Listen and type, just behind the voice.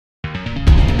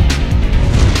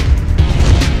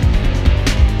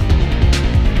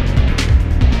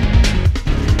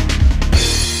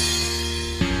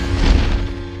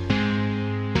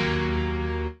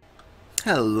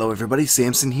Hello everybody,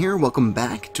 Samson here. Welcome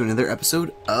back to another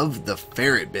episode of the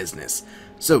Ferret business.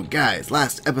 So guys,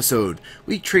 last episode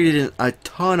we traded in a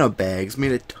ton of bags,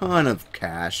 made a ton of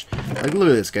cash. Like look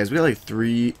at this guys, we got like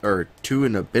 2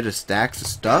 and a bit of stacks of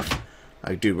stuff.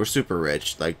 Like dude, we're super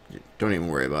rich. Like don't even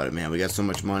worry about it, man. We got so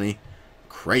much money.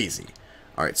 Crazy.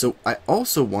 Alright, so I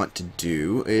also want to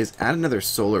do is add another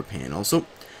solar panel. So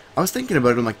I was thinking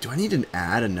about it, I'm like, do I need to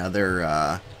add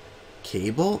another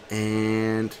cable?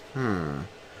 And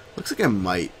looks like I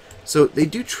might. So they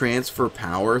do transfer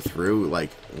power through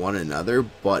like one another,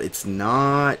 but it's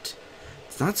not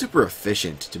super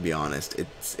efficient, to be honest.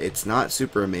 It's not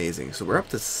super amazing. So we're up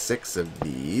to 6 of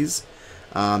these.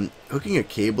 Hooking a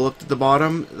cable up to the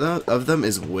bottom of them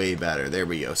is way better. There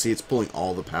we go. See, it's pulling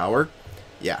all the power.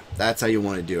 Yeah, that's how you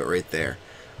want to do it right there.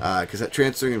 Because that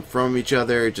transferring from each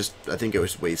other, I think it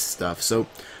was waste stuff. So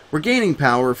we're gaining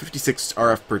power, 56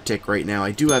 RF per tick right now.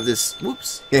 I do have this.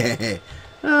 Whoops.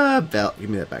 Bell, give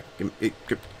me that back.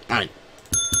 Fine.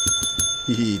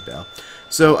 Bell.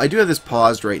 So I do have this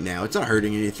paused right now. It's not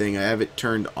hurting anything. I have it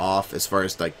turned off as far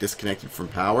as like disconnected from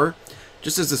power,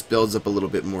 just as this builds up a little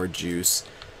bit more juice.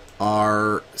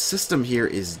 Our system here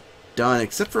is done,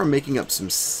 except for making up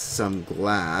some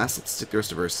glass. Let's stick the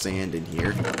rest of our sand in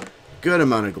here. Good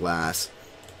amount of glass,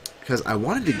 because I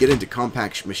wanted to get into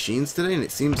compact machines today, and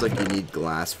it seems like you need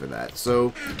glass for that.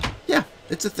 So yeah,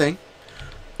 it's a thing.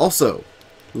 Also,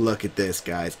 look at this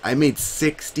guys, I made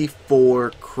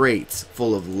 64 crates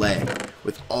full of lead.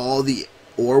 With all the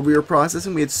ore we were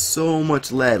processing, we had so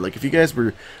much lead. Like if you guys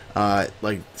were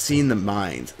like seeing the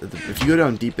mines, if you go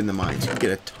down deep in the mines, you can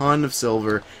get a ton of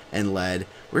silver and lead.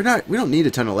 We don't need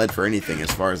a ton of lead for anything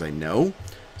as far as I know.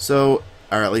 So,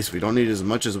 or at least we don't need as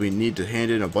much as we need to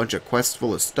hand in a bunch of quests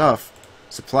full of stuff,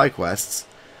 supply quests.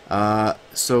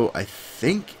 So I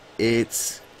think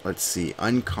it's, let's see,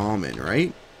 uncommon,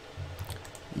 right?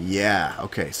 Yeah,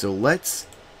 okay, so let's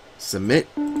submit.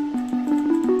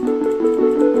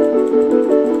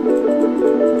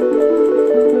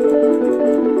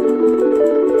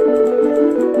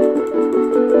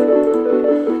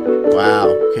 Wow,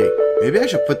 okay, maybe I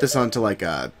should put this onto like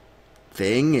a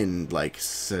thing and like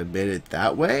submit it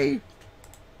that way.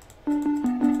 I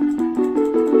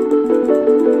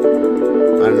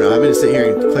don't know, having to sit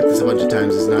here and click this a bunch of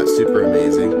times is not super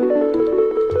amazing.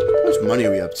 How much money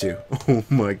are we up to? Oh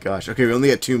my gosh. Okay, we only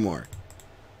got 2 more.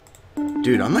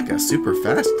 Dude, I'm like a super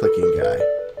fast clicking guy.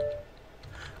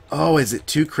 Oh, is it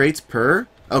 2 crates per?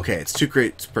 Okay, it's 2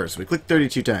 crates per, so we clicked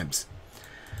 32 times.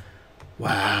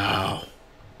 Wow.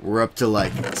 We're up to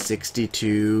like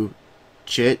 62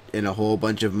 chit and a whole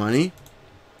bunch of money.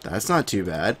 That's not too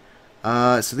bad.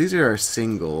 So these are our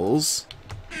singles.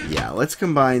 Yeah, let's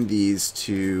combine these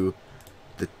to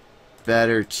the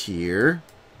better tier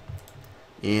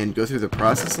and go through the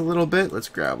process a little bit. Let's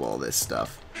grab all this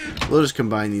stuff. We'll just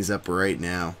combine these up right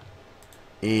now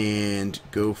and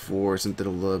go for something a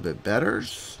little bit better,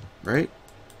 right?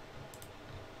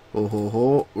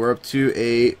 Oh, we're up to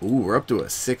a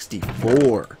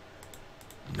 64.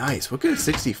 Nice. What could a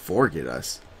 64 get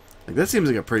us? Like that seems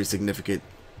like a pretty significant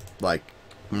like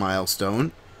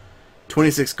milestone.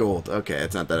 26 gold. Okay,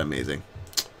 it's not that amazing.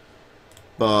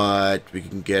 But we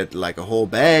can get like a whole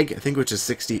bag, I think, which is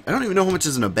 60. I don't even know how much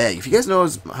is in a bag. If you guys know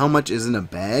how much is in a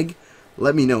bag,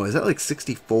 let me know. Is that like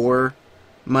 64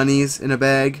 monies in a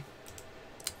bag?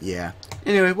 Yeah.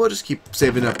 Anyway, we'll just keep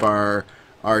saving up our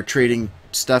trading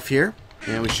stuff here,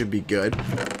 and we should be good.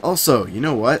 Also, you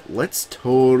know what? Let's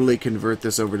totally convert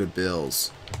this over to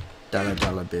bills.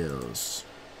 Dollar bills.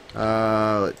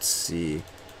 Let's see.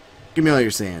 Give me all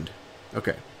your sand.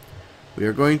 Okay. We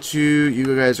are going to,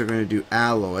 you guys are going to do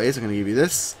alloys. I'm going to give you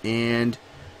this and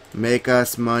make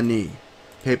us money.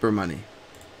 Paper money.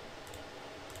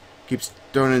 Keeps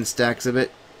throwing in stacks of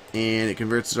it and it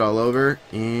converts it all over,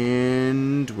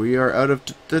 and we are out of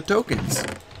the tokens.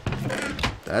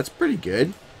 That's pretty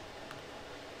good.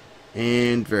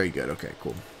 And very good. Okay,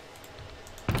 cool.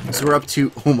 So we're up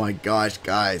to, oh my gosh,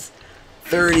 guys,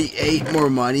 38 more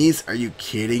monies. Are you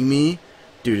kidding me?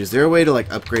 Dude, is there a way to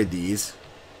like upgrade these?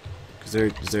 Is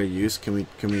there use? Can we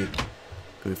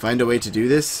find a way to do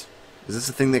this? Is this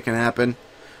a thing that can happen?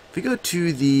 If we go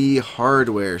to the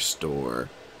hardware store.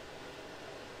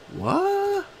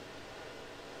 What?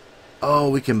 Oh,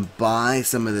 we can buy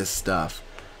some of this stuff.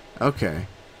 Okay.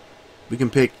 We can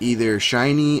pick either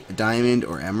shiny, diamond,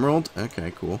 or emerald.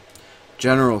 Okay, cool.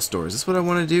 General store. Is this what I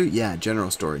want to do? Yeah,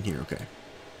 general store in here. Okay.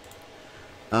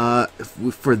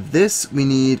 For this, we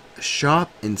need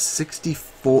shop and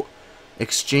 64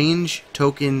 exchange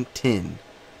token tin.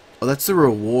 Oh, that's the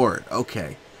reward.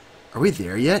 Okay. Are we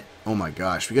there yet? Oh my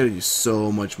gosh, we gotta do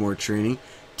so much more training.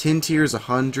 Tin tier is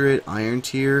 100. Iron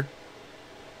tier.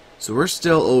 So we're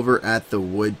still over at the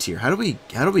wood tier. How do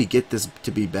we get this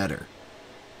to be better?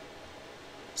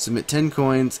 Submit 10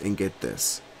 coins and get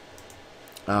this.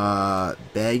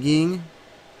 Bagging.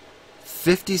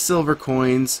 50 silver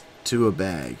coins to a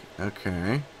bag.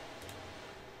 Okay.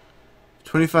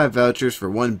 25 vouchers for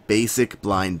one basic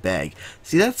blind bag.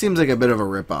 See, that seems like a bit of a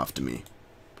ripoff to me.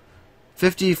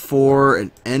 50 for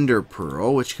an ender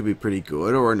pearl, which could be pretty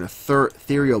good, or an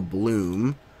ethereal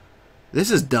bloom. This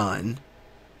is done.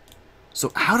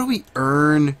 So how do we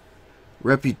earn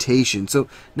reputation? So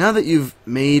now that you've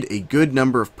made a good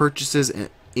number of purchases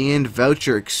and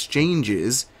voucher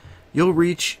exchanges, you've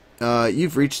reached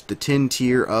the tin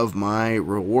tier of my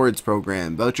rewards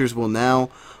program. Vouchers will now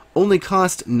only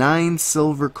cost 9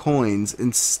 silver coins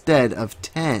instead of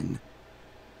 10.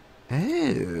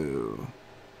 Oh.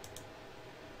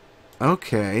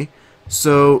 Okay.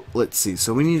 So, let's see.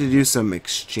 So we need to do some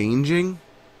exchanging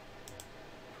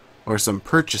or some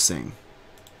purchasing.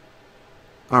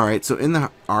 Alright, so in the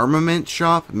armament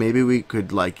shop, maybe we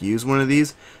could like use one of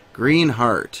these. Green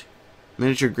heart.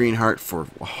 Miniature green heart for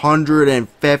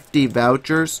 150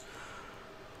 vouchers.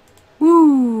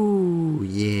 Woo!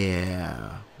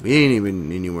 Yeah. We ain't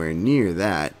even anywhere near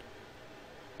that.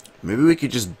 Maybe we could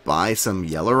just buy some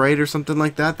yellowite or something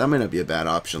like that. That might not be a bad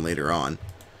option later on.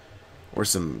 Or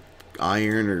some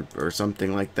iron or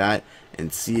something like that.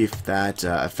 And see if that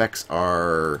affects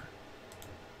our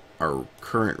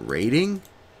current rating.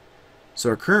 So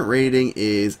our current rating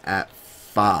is at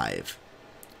 5.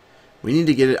 We need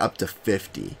to get it up to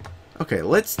 50. Okay,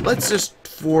 let's just,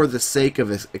 for the sake of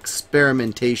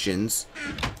experimentations,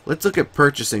 let's look at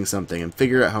purchasing something and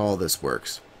figure out how all this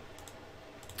works.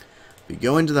 We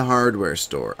go into the hardware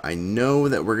store. I know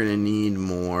that we're going to need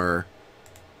more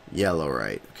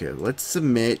yellowite. Okay, let's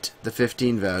submit the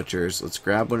 15 vouchers. Let's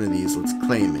grab one of these. Let's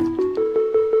claim it.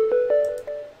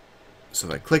 So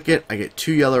if I click it, I get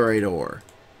 2 yellowite ore.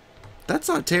 That's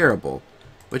not terrible.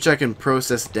 Which I can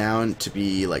process down to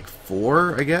be like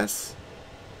 4, I guess.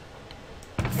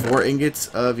 4 ingots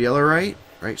of yellowite,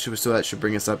 right? So that should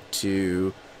bring us up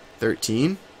to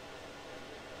 13.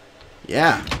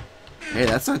 Yeah. Hey,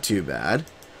 that's not too bad.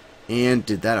 And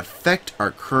did that affect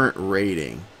our current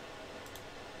rating?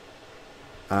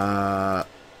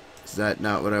 Is that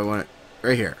not what I want?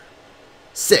 Right here.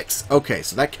 6. Okay,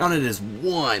 so that counted as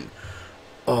 1.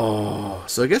 Oh,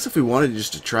 so I guess if we wanted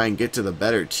just to try and get to the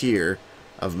better tier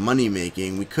of money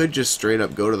making, we could just straight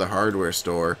up go to the hardware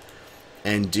store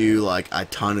and do like a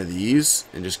ton of these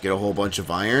and just get a whole bunch of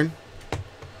iron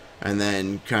and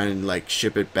then kind of like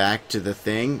ship it back to the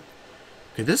thing.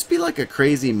 Could this be like a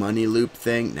crazy money loop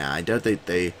thing? Nah, I doubt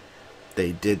they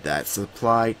did that.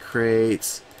 Supply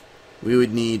crates. We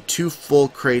would need 2 full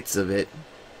crates of it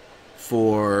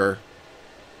for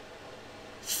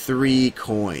 3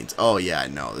 coins. Oh yeah,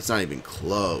 no, that's not even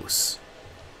close.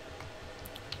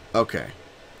 Okay.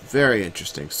 Very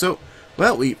interesting. So,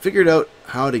 well, we figured out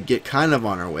how to get kind of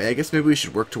on our way. I guess maybe we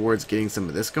should work towards getting some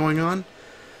of this going on.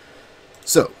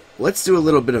 So, let's do a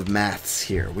little bit of maths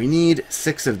here. We need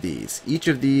 6 of these. Each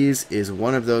of these is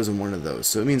one of those and one of those.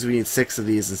 So it means we need 6 of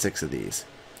these and 6 of these.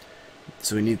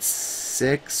 So we need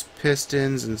 6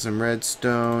 pistons and some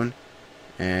redstone.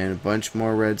 And a bunch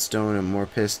more redstone and more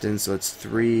pistons. So it's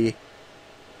 3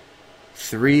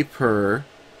 per.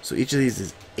 So each of these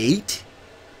is 8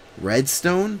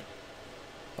 redstone.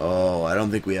 Oh, I don't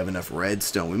think we have enough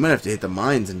redstone. We might have to hit the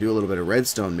mines and do a little bit of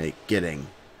redstone getting.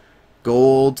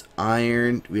 Gold,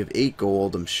 iron. We have 8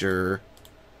 gold, I'm sure.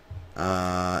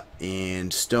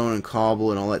 And stone and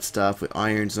cobble and all that stuff. With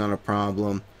iron's not a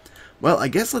problem. Well, I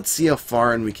guess let's see how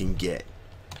far in we can get.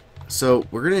 So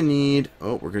we're gonna need.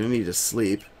 Oh, we're gonna need to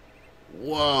sleep.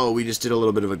 Whoa, we just did a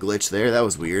little bit of a glitch there. That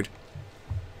was weird.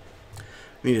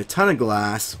 We need a ton of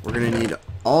glass. We're gonna need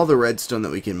all the redstone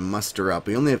that we can muster up.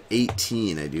 We only have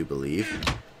 18, I do believe.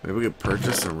 Maybe we could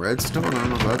purchase some redstone. I don't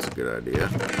know if that's a good idea.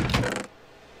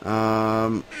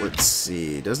 Let's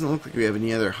see. Doesn't look like we have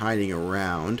any other hiding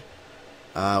around.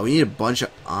 We need a bunch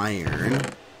of iron.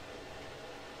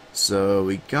 So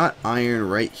we got iron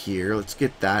right here. Let's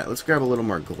get that. Let's grab a little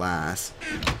more glass.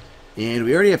 And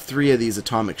we already have 3 of these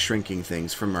atomic shrinking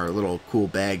things from our little cool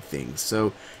bag things.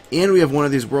 So, and we have one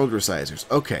of these world resizers.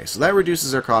 Okay, so that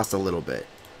reduces our cost a little bit.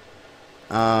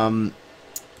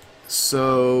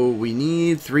 So we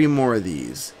need 3 more of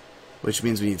these, which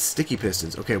means we need sticky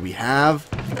pistons. Okay, we have,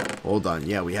 hold on,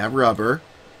 yeah, we have rubber.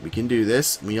 We can do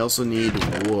this. We also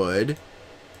need wood,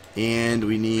 and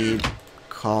we need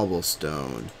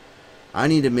cobblestone. I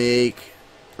need to make,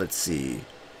 let's see,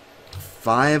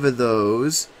 5 of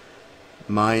those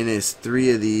minus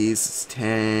 3 of these is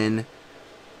 10.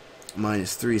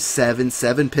 minus 3, 7.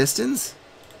 7 pistons?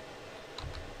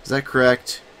 Is that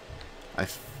correct? I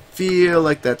feel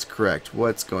like that's correct.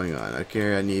 What's going on?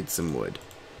 Okay, I need some wood.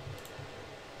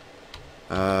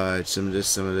 Some of this,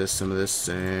 some of this, some of this,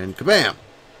 and kabam!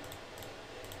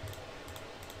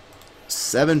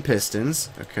 7 pistons.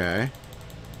 Okay.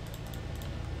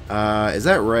 Is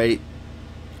that right?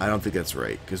 I don't think that's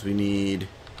right, because we need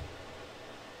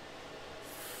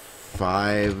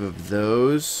 5 of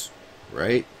those,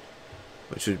 right?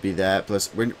 Which would be that,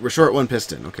 plus we're short 1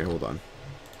 piston. Okay, hold on.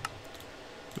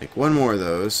 Make 1 more of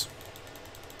those.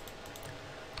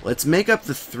 Let's make up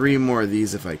the 3 more of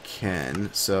these if I can.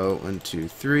 So 1, 2,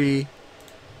 3.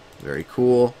 Very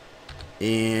cool.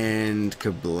 And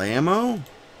kablamo?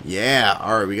 Yeah.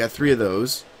 All right, we got 3 of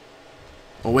those.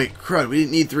 Oh wait, crud! We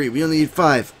didn't need 3. We only need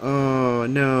 5. Oh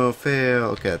no, fail.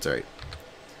 Okay, that's all right.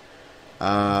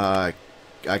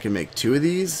 I can make 2 of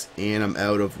these, and I'm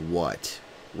out of what?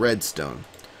 Redstone.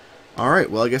 All right.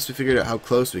 Well, I guess we figured out how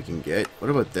close we can get.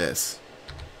 What about this?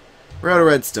 We're out of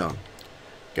redstone.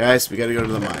 Guys, we gotta go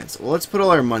to the mines. Well, let's put all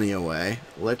our money away.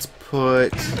 Let's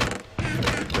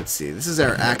see, this is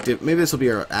our active, maybe this will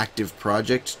be our active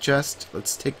project chest.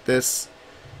 Let's take this,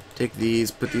 take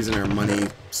these, put these in our money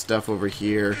stuff over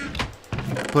here.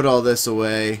 Put all this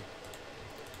away.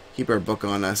 Keep our book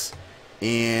on us.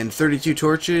 And 32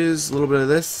 torches, a little bit of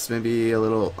this, maybe a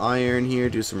little iron here,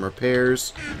 do some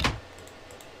repairs.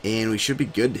 And we should be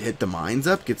good to hit the mines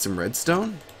up, get some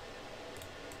redstone.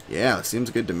 Yeah,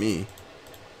 seems good to me.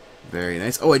 Very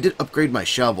nice. Oh, I did upgrade my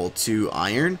shovel to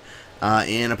iron,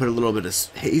 and I put a little bit of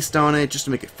haste on it just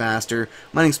to make it faster.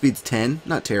 Mining speed's 10,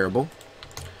 not terrible.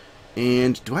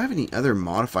 And do I have any other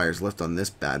modifiers left on this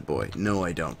bad boy? No,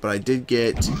 I don't. But I did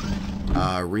get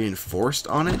reinforced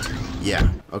on it.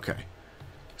 Yeah, okay.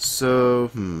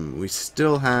 So, we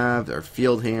still have our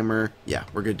field hammer. Yeah,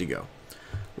 we're good to go.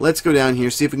 Let's go down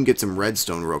here, see if we can get some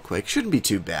redstone real quick. Shouldn't be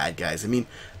too bad, guys. I mean,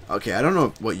 okay, I don't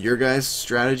know what your guys'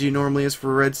 strategy normally is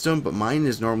for redstone, but mine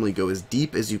is normally go as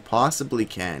deep as you possibly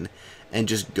can and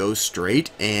just go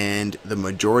straight, and the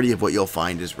majority of what you'll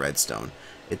find is redstone.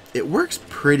 It works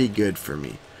pretty good for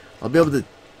me. I'll be able to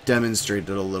demonstrate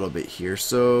it a little bit here.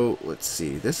 So, let's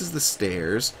see. This is the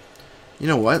stairs. You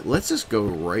know what? Let's just go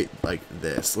right like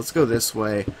this. Let's go this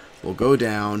way. We'll go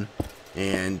down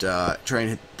and try and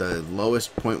hit the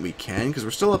lowest point we can, because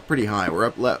we're still up pretty high. We're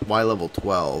up Y level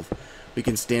 12. We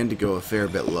can stand to go a fair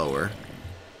bit lower.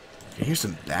 Okay, here's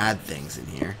some bad things in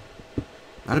here.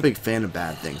 Not a big fan of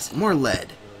bad things. More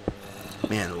lead.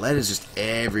 Man, lead is just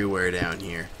everywhere down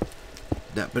here.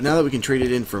 But now that we can trade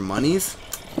it in for monies,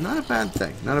 not a bad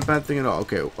thing. Not a bad thing at all.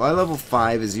 Okay, Y level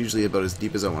 5 is usually about as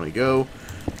deep as I want to go,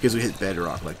 because we hit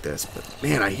bedrock like this. But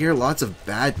man, I hear lots of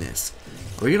badness.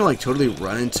 Are we gonna like totally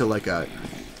run into like a...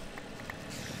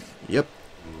 Yep.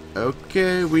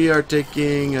 Okay, we are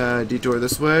taking a detour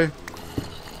this way.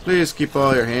 Please keep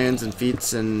all your hands and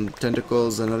feet and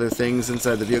tentacles and other things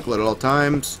inside the vehicle at all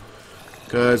times,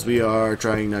 because we are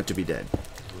trying not to be dead.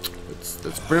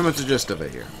 That's pretty much the gist of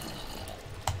it here.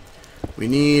 We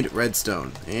need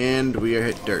redstone, and we are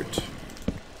hit dirt.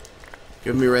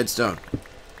 Give me redstone.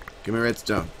 Give me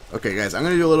redstone. Okay, guys, I'm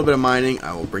going to do a little bit of mining.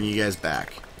 I will bring you guys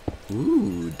back.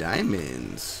 Ooh,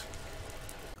 diamonds.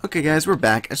 Okay, guys, we're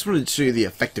back. I just wanted to show you the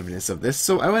effectiveness of this.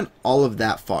 So I went all of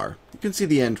that far. You can see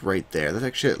the end right there. That's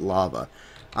actually lava.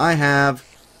 I have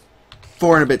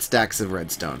 400-bit stacks of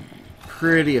redstone.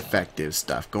 Pretty effective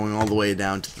stuff, going all the way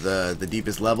down to the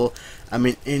deepest level. I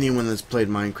mean, anyone that's played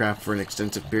Minecraft for an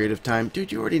extensive period of time,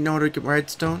 dude, you already know how to get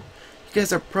redstone. You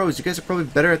guys are pros. You guys are probably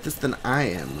better at this than I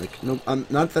am. Like, no,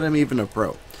 not that I'm even a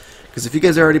pro. Because if you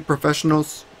guys are already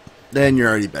professionals, then you're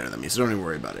already better than me, so don't even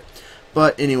worry about it.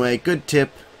 But anyway, good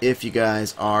tip. If you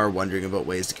guys are wondering about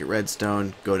ways to get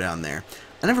redstone, go down there.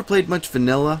 I never played much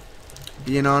vanilla,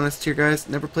 being honest here, guys.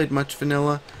 Never played much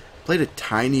vanilla. Played a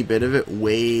tiny bit of it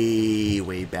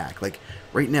way back. Like,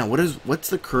 right now, what's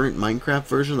the current Minecraft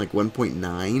version? Like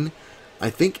 1.9? I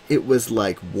think it was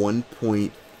like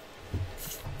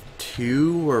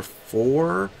 1.2 or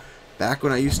 4 back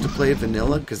when I used to play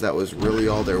vanilla, because that was really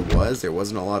all there was. There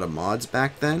wasn't a lot of mods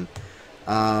back then.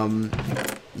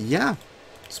 Yeah.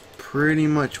 Pretty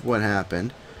much what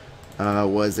happened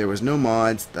was there was no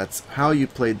mods. That's how you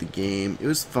played the game. It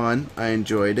was fun. I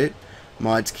enjoyed it.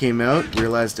 Mods came out,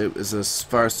 realized it was a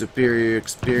far superior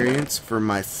experience for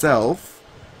myself.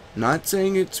 Not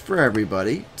saying it's for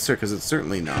everybody, because it's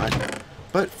certainly not.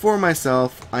 But for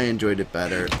myself, I enjoyed it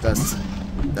better. That's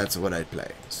what I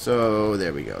play. So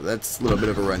there we go. That's a little bit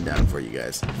of a rundown for you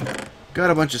guys.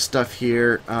 Got a bunch of stuff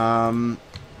here.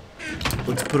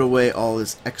 Let's put away all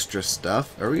this extra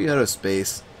stuff. Are we out of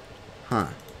space? Huh.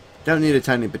 Don't need a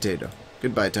tiny potato.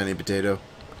 Goodbye, tiny potato.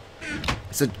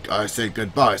 I said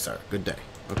goodbye, sir. Good day.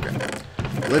 Okay.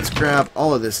 Let's grab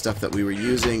all of this stuff that we were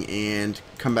using and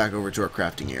come back over to our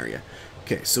crafting area.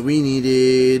 Okay, so we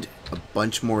needed a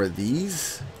bunch more of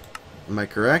these. Am I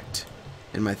correct?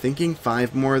 Am I thinking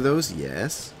 5 more of those?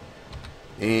 Yes.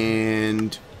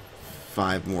 And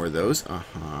 5 more of those.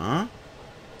 Uh-huh.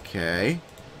 Okay.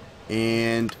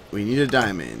 And we need a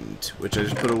diamond, which I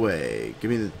just put away. Give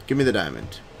me the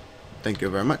diamond. Thank you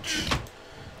very much.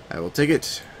 I will take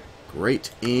it.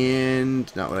 Great.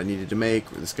 And not what I needed to make.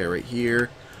 This guy right here.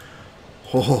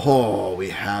 Ho ho ho,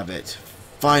 we have it.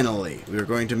 Finally, we are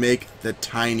going to make the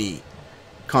tiny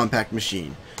compact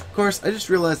machine. Of course, I just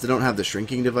realized I don't have the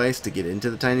shrinking device to get into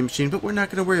the tiny machine, but we're not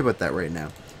going to worry about that right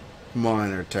now.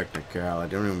 Minor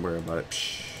technicality, don't even worry about it.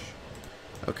 Psh.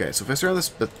 Okay, so if I surround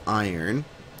this with iron...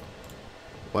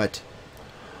 What?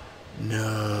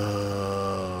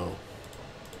 No.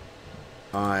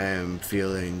 I am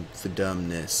feeling the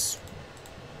dumbness.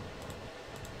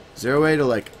 Is there a way to,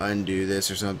 like, undo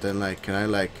this or something? Like, can I,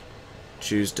 like,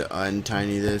 choose to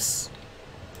untiny this?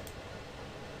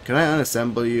 Can I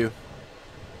unassemble you?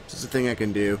 Is this a thing I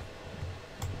can do?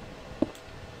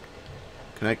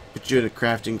 Can I put you in a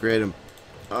crafting grid and...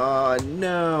 Oh,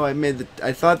 no,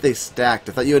 I thought they stacked.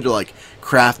 I thought you had to, like,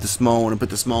 craft the small one and put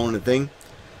the small one in a thing.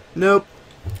 Nope.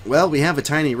 Well, we have a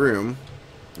tiny room.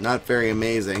 Not very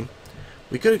amazing.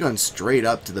 We could have gone straight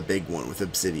up to the big one with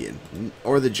obsidian.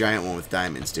 Or the giant one with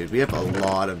diamonds, dude. We have a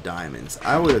lot of diamonds.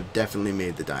 I would have definitely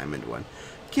made the diamond one.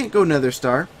 Can't go nether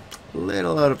star. A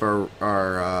little out of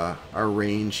our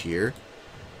range here.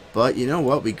 But you know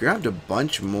what? We grabbed a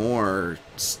bunch more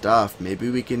stuff. Maybe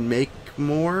we can make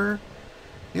more?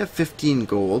 We have 15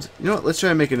 gold. You know what? Let's try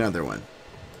and make another one.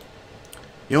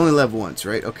 You only live once,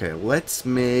 right? Okay, let's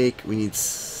make... We need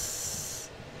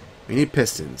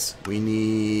pistons. We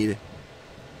need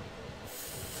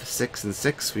 6 and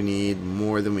 6. We need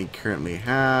more than we currently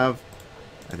have.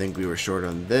 I think we were short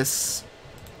on this.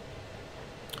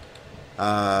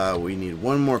 We need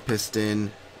one more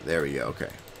piston. There we go.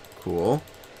 Okay, cool.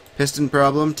 Piston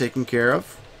problem taken care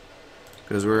of.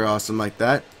 Because we're awesome like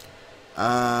that.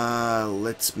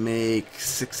 Let's make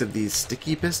 6 of these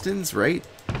sticky pistons, right?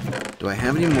 Do I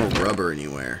have any more rubber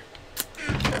anywhere?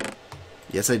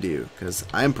 Yes, I do, because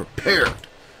I'm prepared.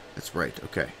 That's right,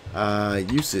 okay.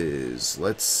 Uses.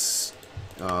 Let's...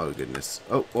 Oh, goodness.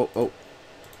 Oh.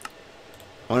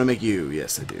 I want to make you.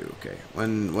 Yes, I do. Okay.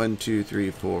 1, 2,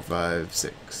 3, 4, 5,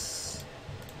 6.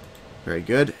 Very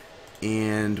good.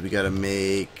 And we got to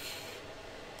make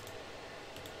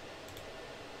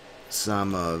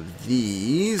some of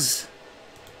these.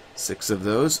 6 of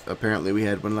those. Apparently we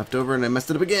had one left over and I messed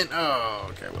it up again. Oh,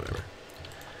 okay, whatever.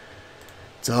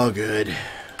 It's all good.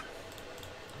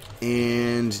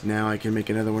 And now I can make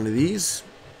another one of these.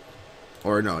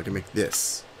 Or no, I can make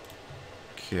this.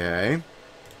 Okay.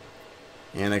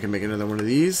 And I can make another one of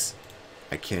these.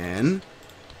 I can.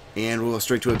 And we'll go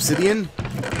straight to obsidian.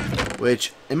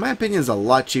 Which, in my opinion, is a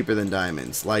lot cheaper than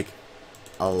diamonds. Like,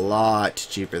 a lot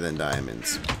cheaper than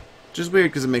diamonds. Which is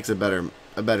weird because it makes a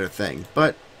better thing.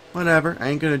 But, whatever. I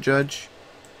ain't gonna judge.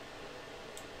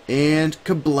 And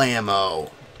kablamo.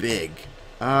 Big.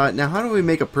 Now how do we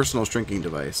make a personal shrinking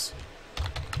device?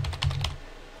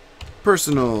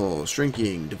 Personal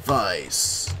shrinking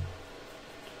device.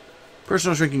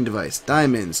 Personal shrinking device.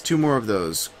 Diamonds. 2 more of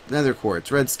those. Nether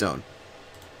quartz. Redstone.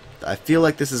 I feel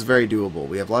like this is very doable.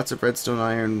 We have lots of redstone,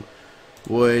 iron,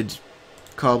 wood,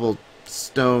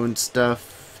 cobblestone stuff,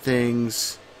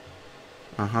 things.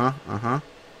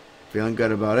 Feeling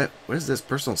good about it. What is this?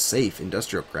 Personal safe.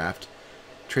 Industrial craft.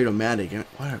 Trade-o-matic.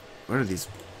 What are these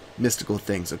mystical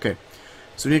things? Okay.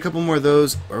 So we need a couple more of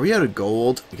those. Are we out of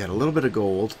gold? We got a little bit of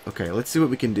gold. Okay, let's see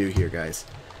what we can do here, guys.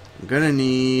 I'm gonna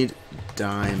need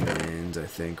diamonds, I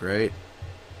think, right?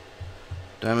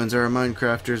 Diamonds are a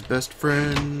Minecrafter's best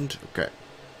friend. Okay.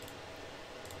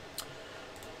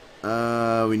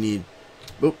 We need...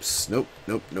 Oops. Nope.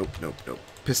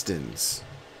 Pistons.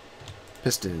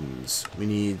 We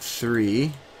need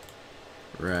 3.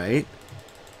 Right.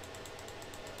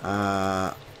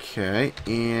 Okay.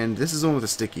 And this is the one with a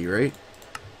sticky, right?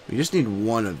 We just need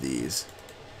 1 of these.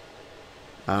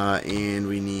 And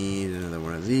we need another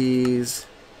one of these.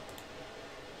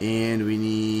 And we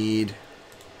need...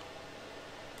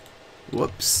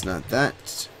 Whoops, not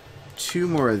that. 2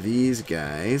 more of these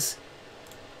guys.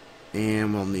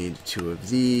 And we'll need 2 of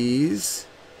these.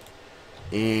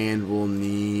 And we'll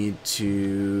need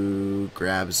to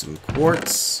grab some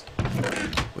quartz,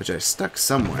 which I stuck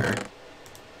somewhere.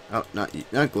 Oh, not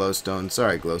glowstone.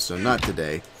 Sorry, glowstone. Not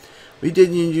today. We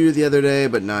did need you the other day,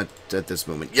 but not at this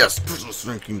moment. Yes, personal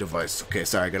shrinking device. Okay,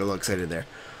 sorry, I got a little excited there.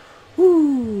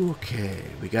 Woo, okay.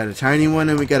 We got a tiny one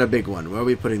and we got a big one. Where are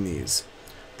we putting these?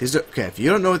 These are, okay, if you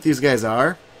don't know what these guys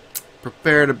are,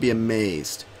 prepare to be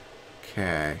amazed.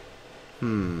 Okay.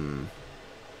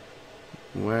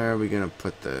 Where are we going to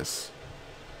put this?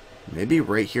 Maybe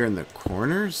right here in the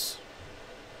corners?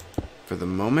 For the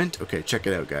moment? Okay, check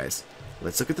it out, guys.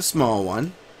 Let's look at the small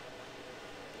one.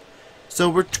 So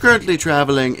we're currently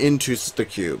traveling into the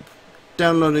cube.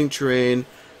 Downloading terrain,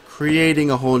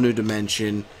 creating a whole new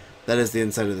dimension. That is the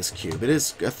inside of this cube. It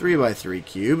is a 3x3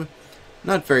 cube.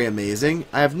 Not very amazing.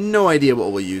 I have no idea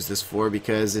what we'll use this for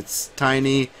because it's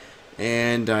tiny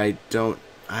and I don't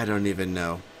even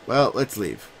know. Well, let's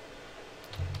leave.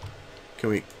 Can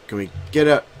we get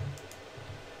up?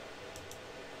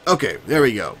 Okay, there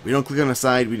we go. We don't click on the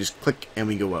side, we just click and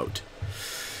we go out.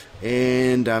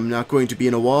 And I'm not going to be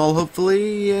in a wall,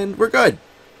 hopefully, and we're good.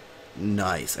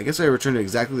 Nice. I guess I returned to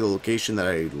exactly the location that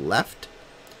I left.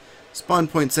 Spawn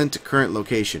point sent to current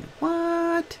location.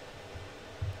 What?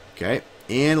 Okay,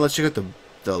 and let's check out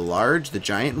the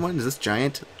giant one. Is this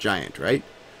giant? Giant, right?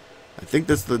 I think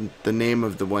that's the name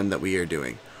of the one that we are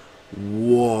doing.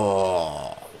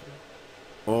 Whoa.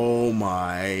 Oh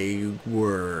my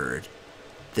word.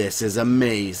 This is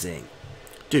amazing.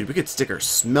 Dude, we could stick our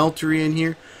smeltery in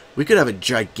here. We could have a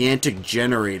gigantic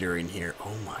generator in here.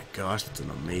 Oh my gosh, that's an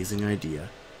amazing idea.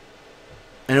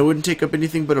 And it wouldn't take up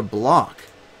anything but a block.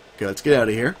 Okay, let's get out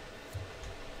of here.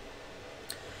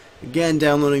 Again,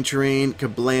 downloading terrain,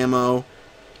 kablamo.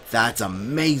 That's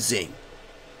amazing.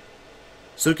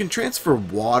 So it can transfer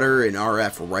water and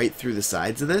RF right through the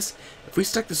sides of this. If we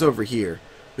stuck this over here,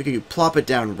 we could plop it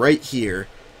down right here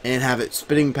and have it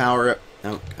spitting power up.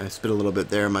 Oh, I spit a little bit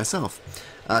there myself.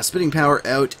 Spitting power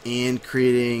out and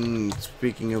creating,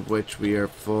 speaking of which, we are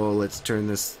full. Let's turn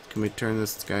this, can we turn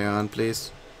this guy on,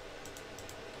 please?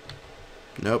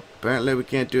 Nope, apparently we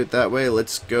can't do it that way.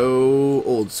 Let's go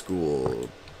old school.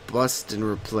 Bust and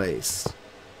replace.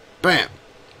 Bam!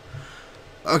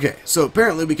 Okay, so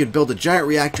apparently we could build a giant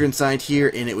reactor inside here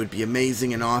and it would be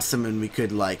amazing and awesome, and we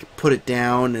could like put it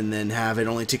down and then have it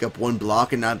only take up one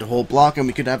block and not the whole block, and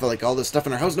we could have like all this stuff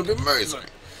in our house and it would be amazing.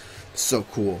 So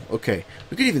cool. Okay,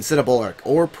 we could even set up all our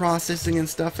ore processing and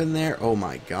stuff in there. Oh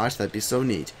my gosh, that'd be so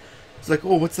neat. It's like,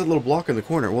 oh, what's that little block in the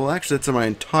corner? Well, actually, that's my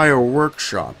entire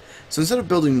workshop. So instead of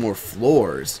building more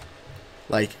floors,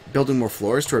 like building more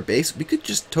floors to our base, we could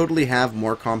just totally have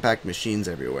more compact machines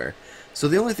everywhere. So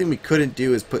the only thing we couldn't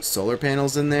do is put solar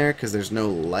panels in there because there's no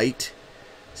light.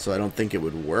 So I don't think it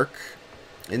would work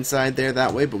inside there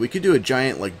that way. But we could do a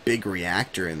giant, like, big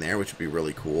reactor in there, which would be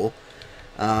really cool.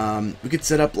 We could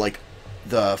set up like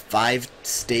the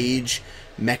 5-stage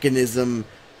mechanism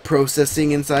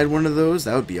processing inside one of those.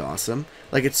 That would be awesome.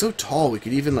 Like, it's so tall we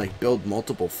could even like build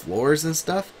multiple floors and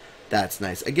stuff. That's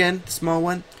nice. Again, the small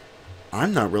one,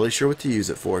 I'm not really sure what to use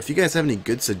it for. If you guys have any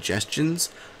good suggestions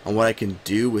on what I can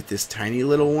do with this tiny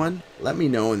little one, let me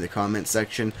know in the comment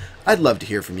section. I'd love to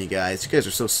hear from you guys. You guys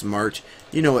are so smart.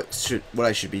 You know what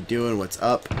I should be doing, what's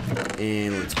up.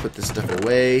 And let's put this stuff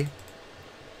away.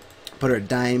 Put our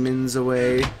diamonds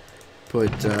away,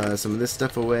 put some of this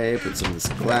stuff away, put some of this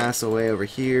glass away over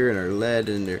here, and our lead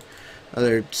and our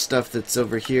other stuff that's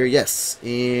over here. Yes,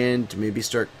 and maybe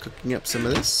start cooking up some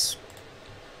of this.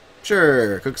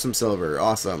 Sure, cook some silver.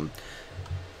 Awesome.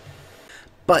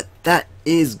 But that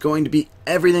is going to be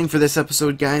everything for this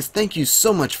episode, guys. Thank you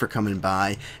so much for coming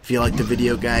by. If you liked the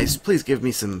video, guys, please give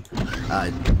me some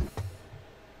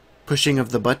pushing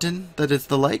of the button that is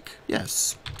the like.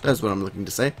 Yes, that's what I'm looking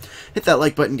to say. Hit that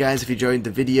like button, guys, if you enjoyed the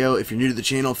video. If you're new to the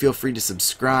channel, feel free to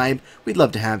subscribe. We'd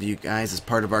love to have you guys as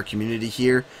part of our community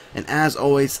here. And as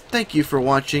always, thank you for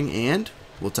watching, and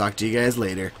we'll talk to you guys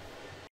later.